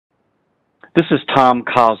This is Tom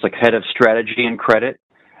Kozlik, Head of Strategy and Credit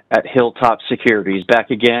at HilltopSecurities,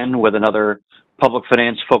 back again with another public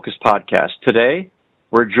finance-focused podcast. Today,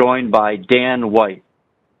 we're joined by Dan White,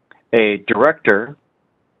 a director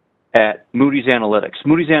at Moody's Analytics.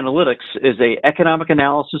 Moody's Analytics is an economic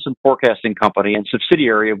analysis and forecasting company and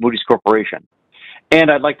subsidiary of Moody's Corporation. And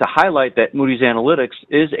I'd like to highlight that Moody's Analytics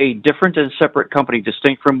is a different and separate company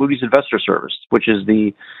distinct from Moody's Investor Service, which is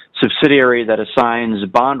the subsidiary that assigns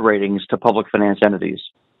bond ratings to public finance entities.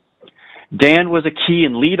 Dan was a key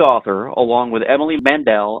and lead author, along with Emily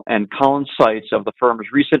Mandel and Colin Seitz, of the firm's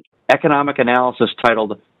recent economic analysis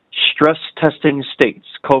titled Stress Testing States,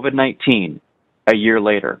 COVID-19, a year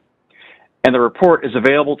later. And the report is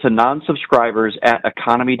available to non-subscribers at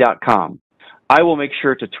economy.com. I will make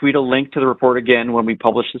sure to tweet a link to the report again when we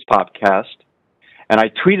publish this podcast. And I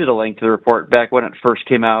tweeted a link to the report back when it first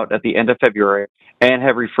came out at the end of February and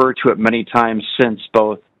have referred to it many times since,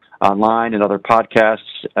 both online and other podcasts,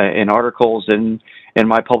 in articles, and in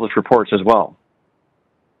my published reports as well.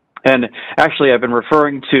 And actually, I've been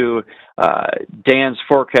referring to Dan's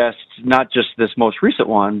forecasts, not just this most recent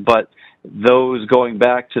one, but those going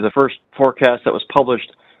back to the first forecast that was published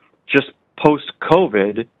just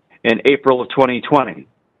post-COVID in April of 2020.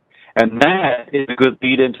 And that is a good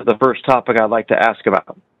lead into the first topic I'd like to ask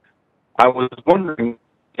about. I was wondering,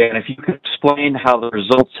 Dan, if you could explain how the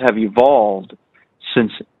results have evolved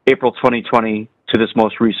since April 2020 to this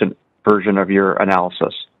most recent version of your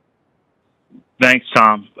analysis. Thanks,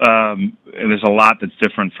 Tom. There's a lot that's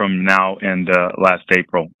different from now and last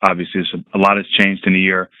April. Obviously, a lot has changed in a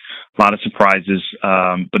year, a lot of surprises.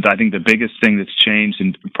 But I think the biggest thing that's changed,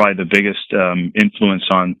 and probably the biggest influence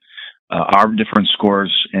on our different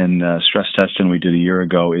scores in stress testing we did a year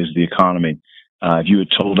ago, is the economy. If you had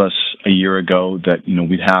told us a year ago that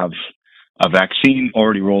we'd have a vaccine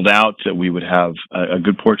already rolled out, that we would have a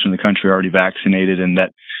good portion of the country already vaccinated, and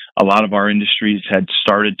that a lot of our industries had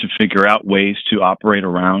started to figure out ways to operate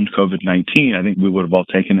around COVID-19, I think we would have all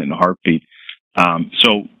taken it in a heartbeat.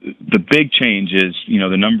 So the big change is,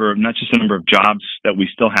 the number, not just the number of jobs that we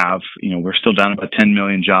still have. We're still down about 10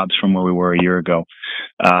 million jobs from where we were a year ago.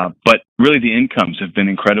 But really the incomes have been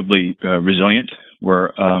incredibly resilient. We're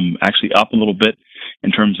actually up a little bit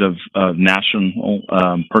in terms of national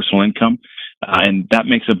personal income. And that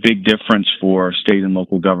makes a big difference for state and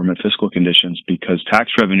local government fiscal conditions, because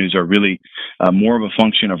tax revenues are really more of a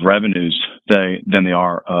function of revenues than they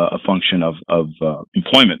are a function of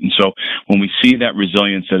employment. And so when we see that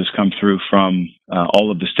resilience that has come through from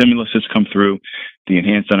all of the stimulus that's come through, the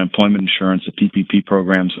enhanced unemployment insurance, the PPP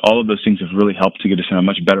programs, all of those things have really helped to get us in a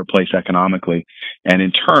much better place economically. And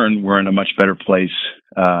in turn, we're in a much better place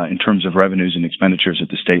in terms of revenues and expenditures at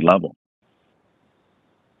the state level.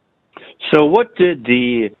 So what did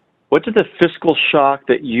the fiscal shock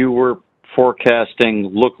that you were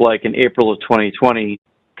forecasting look like in April of 2020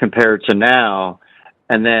 compared to now?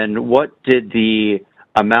 And then what did the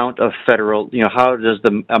amount of federal, how does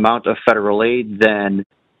the amount of federal aid then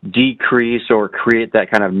decrease or create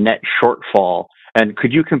that kind of net shortfall? And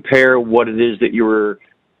could you compare what it is that you were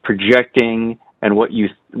projecting and what you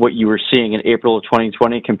were seeing in April of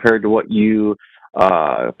 2020 compared to what you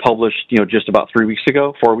published, just about 4 weeks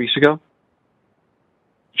ago?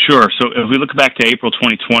 Sure. So if we look back to April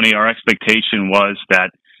 2020, our expectation was that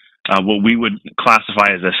what we would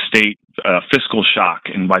classify as a state fiscal shock.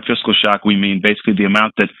 And by fiscal shock, we mean basically the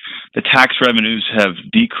amount that the tax revenues have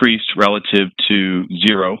decreased relative to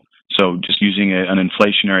zero. So just using an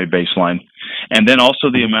inflationary baseline. And then also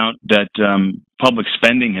the amount that public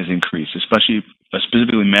spending has increased,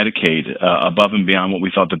 specifically Medicaid, above and beyond what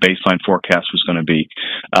we thought the baseline forecast was going to be.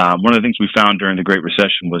 One of the things we found during the Great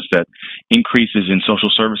Recession was that increases in social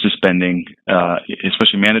services spending,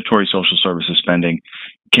 especially mandatory social services spending,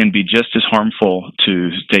 can be just as harmful to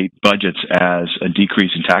state budgets as a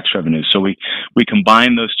decrease in tax revenues. So we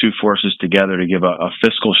combine those two forces together to give a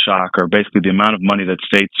fiscal shock, or basically the amount of money that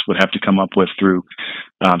states would have to come up with through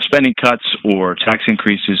spending cuts or tax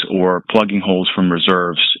increases or plugging holes from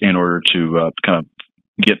reserves in order to kind of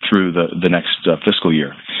get through the next fiscal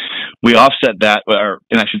year. We offset that,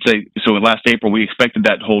 and I should say, so in last April, we expected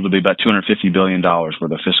that hole to be about $250 billion worth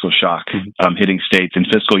of fiscal shock hitting states in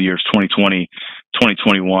fiscal years 2020,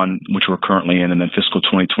 2021, which we're currently in, and then fiscal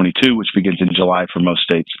 2022, which begins in July for most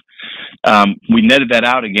states. We netted that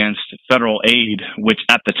out against federal aid, which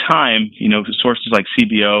at the time, sources like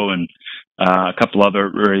CBO and a couple other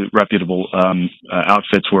very reputable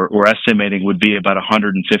outfits were estimating would be about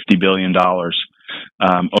 $150 billion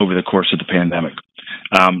over the course of the pandemic.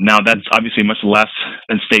 Now, that's obviously much less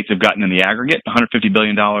than states have gotten in the aggregate. $150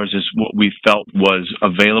 billion is what we felt was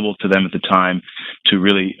available to them at the time to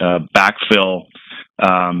really backfill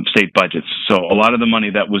state budgets. So a lot of the money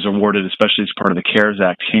that was awarded, especially as part of the CARES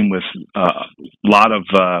Act, came with a lot of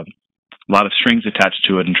strings attached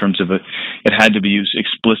to it in terms of it had to be used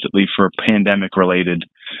explicitly for pandemic-related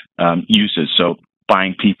uses. So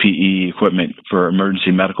buying PPE equipment for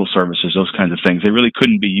emergency medical services, those kinds of things. They really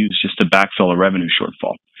couldn't be used just to backfill a revenue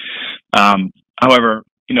shortfall. However,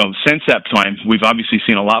 since that time, we've obviously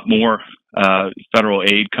seen a lot more federal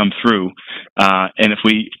aid come through. And if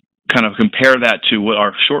we kind of compare that to what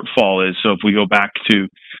our shortfall is, so if we go back to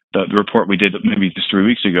the report we did maybe just 3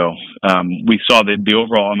 weeks ago, we saw that the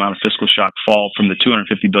overall amount of fiscal shock fall from the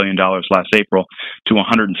 $250 billion last April to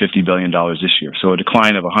 $150 billion this year. So a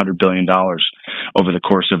decline of $100 billion over the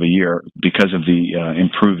course of a year because of the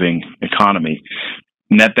improving economy.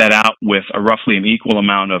 Net that out with a roughly an equal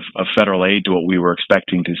amount of federal aid to what we were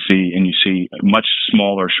expecting to see, and you see much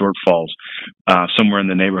smaller shortfalls, somewhere in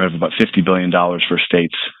the neighborhood of about $50 billion for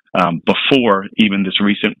states before even this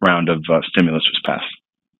recent round of stimulus was passed.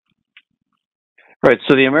 Right.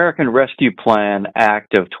 So the American Rescue Plan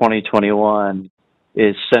Act of 2021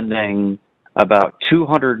 is sending about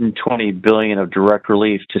 $220 billion of direct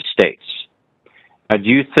relief to states. Do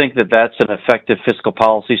you think that that's an effective fiscal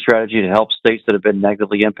policy strategy to help states that have been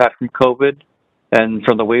negatively impacted from COVID and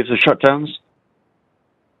from the waves of shutdowns?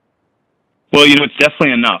 Well, it's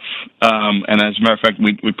definitely enough. And as a matter of fact,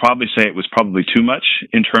 we'd probably say it was probably too much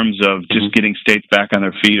in terms of just getting states back on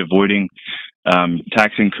their feet, avoiding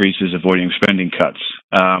tax increases, avoiding spending cuts.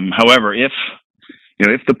 However, if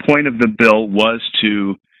the point of the bill was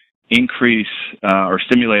to increase or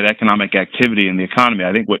stimulate economic activity in the economy,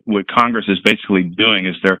 I think what Congress is basically doing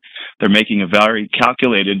is they're making a very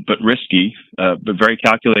calculated but risky, but very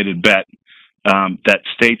calculated bet that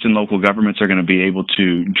states and local governments are going to be able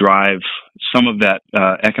to drive some of that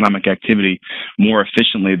economic activity more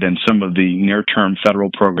efficiently than some of the near-term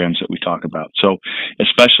federal programs that we talk about. So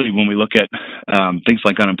especially when we look at things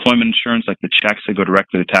like unemployment insurance, like the checks that go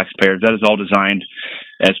directly to taxpayers, that is all designed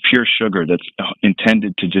as pure sugar that's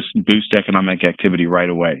intended to just boost economic activity right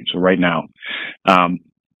away, so right now.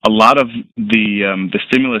 A lot of the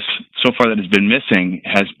stimulus so far that has been missing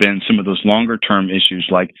has been some of those longer term issues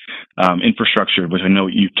like infrastructure, which I know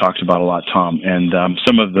you've talked about a lot, Tom, and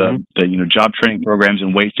some of the job training programs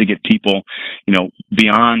and ways to get people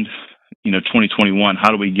beyond 2021. How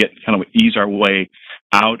do we get kind of ease our way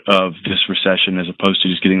out of this recession as opposed to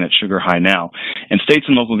just getting that sugar high now? And states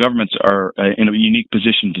and local governments are in a unique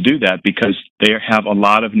position to do that because they have a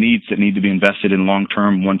lot of needs that need to be invested in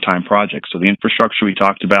long-term, one-time projects. So the infrastructure we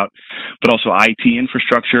talked about, but also IT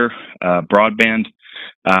infrastructure, broadband.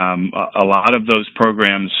 A lot of those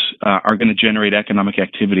programs are going to generate economic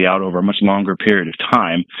activity out over a much longer period of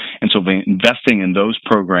time. And so by investing in those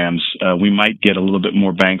programs, we might get a little bit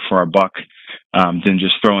more bang for our buck than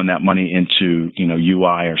just throwing that money into,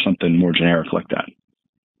 UI or something more generic like that.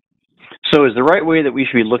 So is the right way that we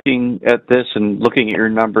should be looking at this and looking at your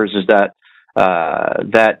numbers is that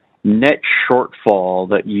that net shortfall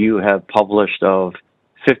that you have published of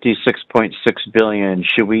 $56.6 billion,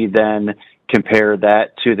 should we then compare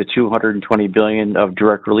that to the $220 billion of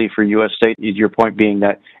direct relief for U.S. state? Is your point being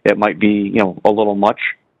that it might be, a little much?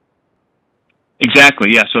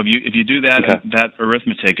 Exactly. Yeah. So if you do that that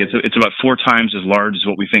arithmetic, it's about 4 times as large as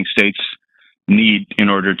what we think states need in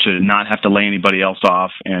order to not have to lay anybody else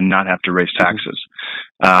off and not have to raise taxes.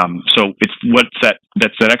 So it's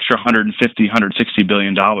that's that extra $160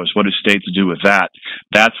 billion. What do states do with that?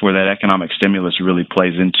 That's where that economic stimulus really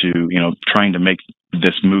plays into, trying to make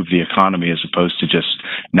this move the economy as opposed to just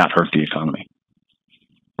not hurt the economy.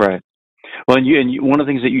 Right. Well, and one of the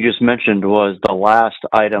things that you just mentioned was the last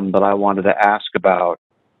item that I wanted to ask about.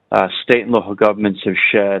 State and local governments have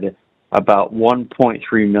shed about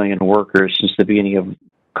 1.3 million workers since the beginning of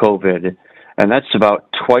COVID, and that's about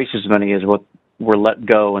twice as many as what were let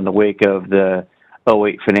go in the wake of the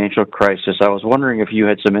 2008 financial crisis. I was wondering if you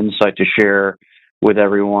had some insight to share with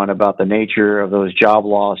everyone about the nature of those job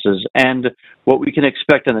losses and what we can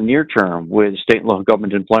expect in the near term with state and local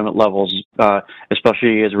government employment levels,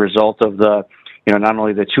 especially as a result of the, not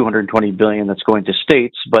only the $220 billion that's going to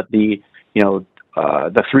states, but the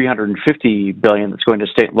 $350 billion that's going to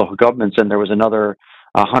state and local governments, and there was another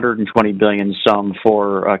 $120 billion sum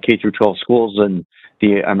for K through 12 schools in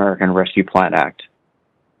the American Rescue Plan Act.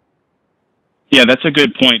 Yeah, that's a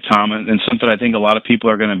good point, Tom, and something I think a lot of people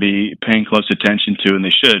are going to be paying close attention to, and they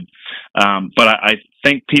should. But I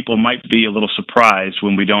think people might be a little surprised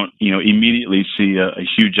when we don't, immediately see a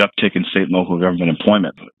huge uptick in state and local government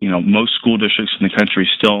employment. Most school districts in the country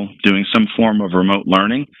still doing some form of remote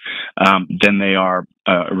learning. Then they are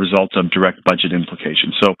a result of direct budget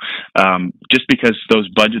implications. So just because those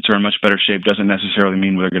budgets are in much better shape doesn't necessarily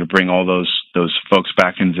mean we're going to bring all those folks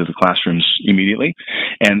back into the classrooms immediately.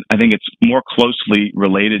 And I think it's more closely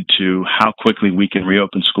related to how quickly we can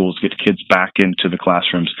reopen schools, get kids back into the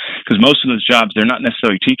classrooms. Because most of those jobs, they're not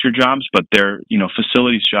necessarily teacher jobs, but they're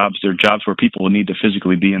facilities jobs. They're jobs where people will need to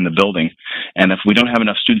physically be in the building. And if we don't have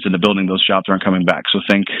enough students in the building, those jobs aren't coming back. So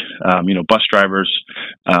think, bus drivers,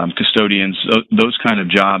 custodians, those kind of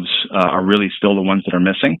jobs are really still the ones that are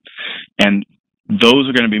missing. And those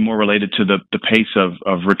are going to be more related to the pace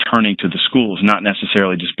of returning to the schools, not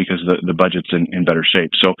necessarily just because the budget's in better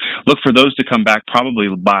shape. So look for those to come back probably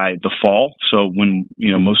by the fall. So when,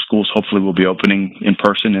 most schools hopefully will be opening in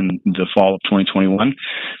person in the fall of 2021,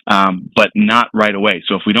 but not right away.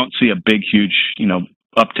 So if we don't see a big, huge,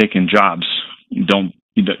 uptick in jobs,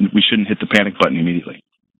 we shouldn't hit the panic button immediately.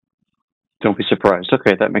 Don't be surprised.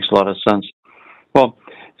 Okay, that makes a lot of sense. Well,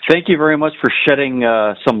 thank you very much for shedding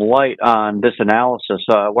some light on this analysis.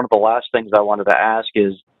 One of the last things I wanted to ask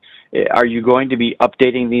is, are you going to be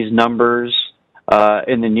updating these numbers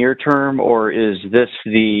in the near term, or is this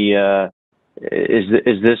is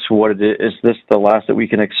this what it is? Is this the last that we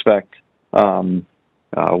can expect?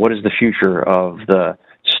 What is the future of the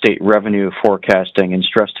state revenue forecasting and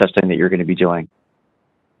stress testing that you're going to be doing?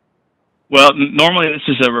 Well, normally this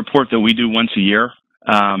is a report that we do once a year.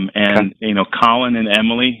 And, Colin and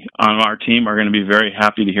Emily on our team are going to be very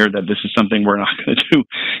happy to hear that this is something we're not going to do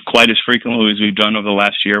quite as frequently as we've done over the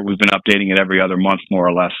last year. We've been updating it every other month, more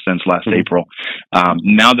or less, since last April.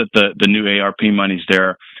 Now that the new ARP money's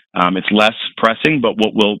there, it's less pressing, but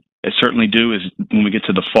what we'll certainly do is when we get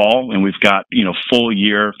to the fall and we've got, full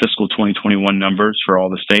year fiscal 2021 numbers for all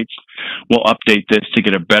the states, we'll update this to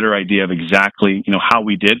get a better idea of exactly, how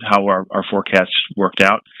we did, how our forecasts worked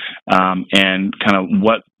out, and kind of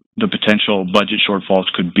what the potential budget shortfalls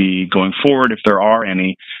could be going forward, if there are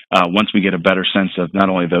any, once we get a better sense of not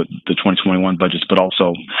only the 2021 budgets, but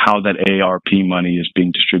also how that ARP money is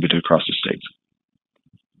being distributed across the states.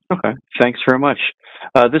 Okay, thanks very much.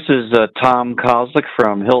 This is Tom Kozlik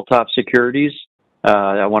from Hilltop Securities.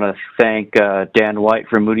 I want to thank Dan White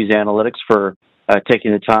from Moody's Analytics for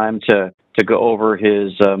taking the time to go over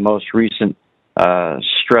his most recent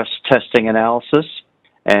stress testing analysis.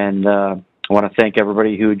 And I want to thank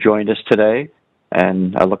everybody who joined us today.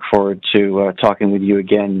 And I look forward to talking with you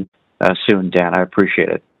again soon, Dan. I appreciate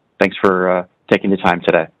it. Thanks for taking the time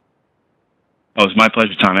today. Oh, it's my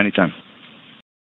pleasure, Tom. Anytime.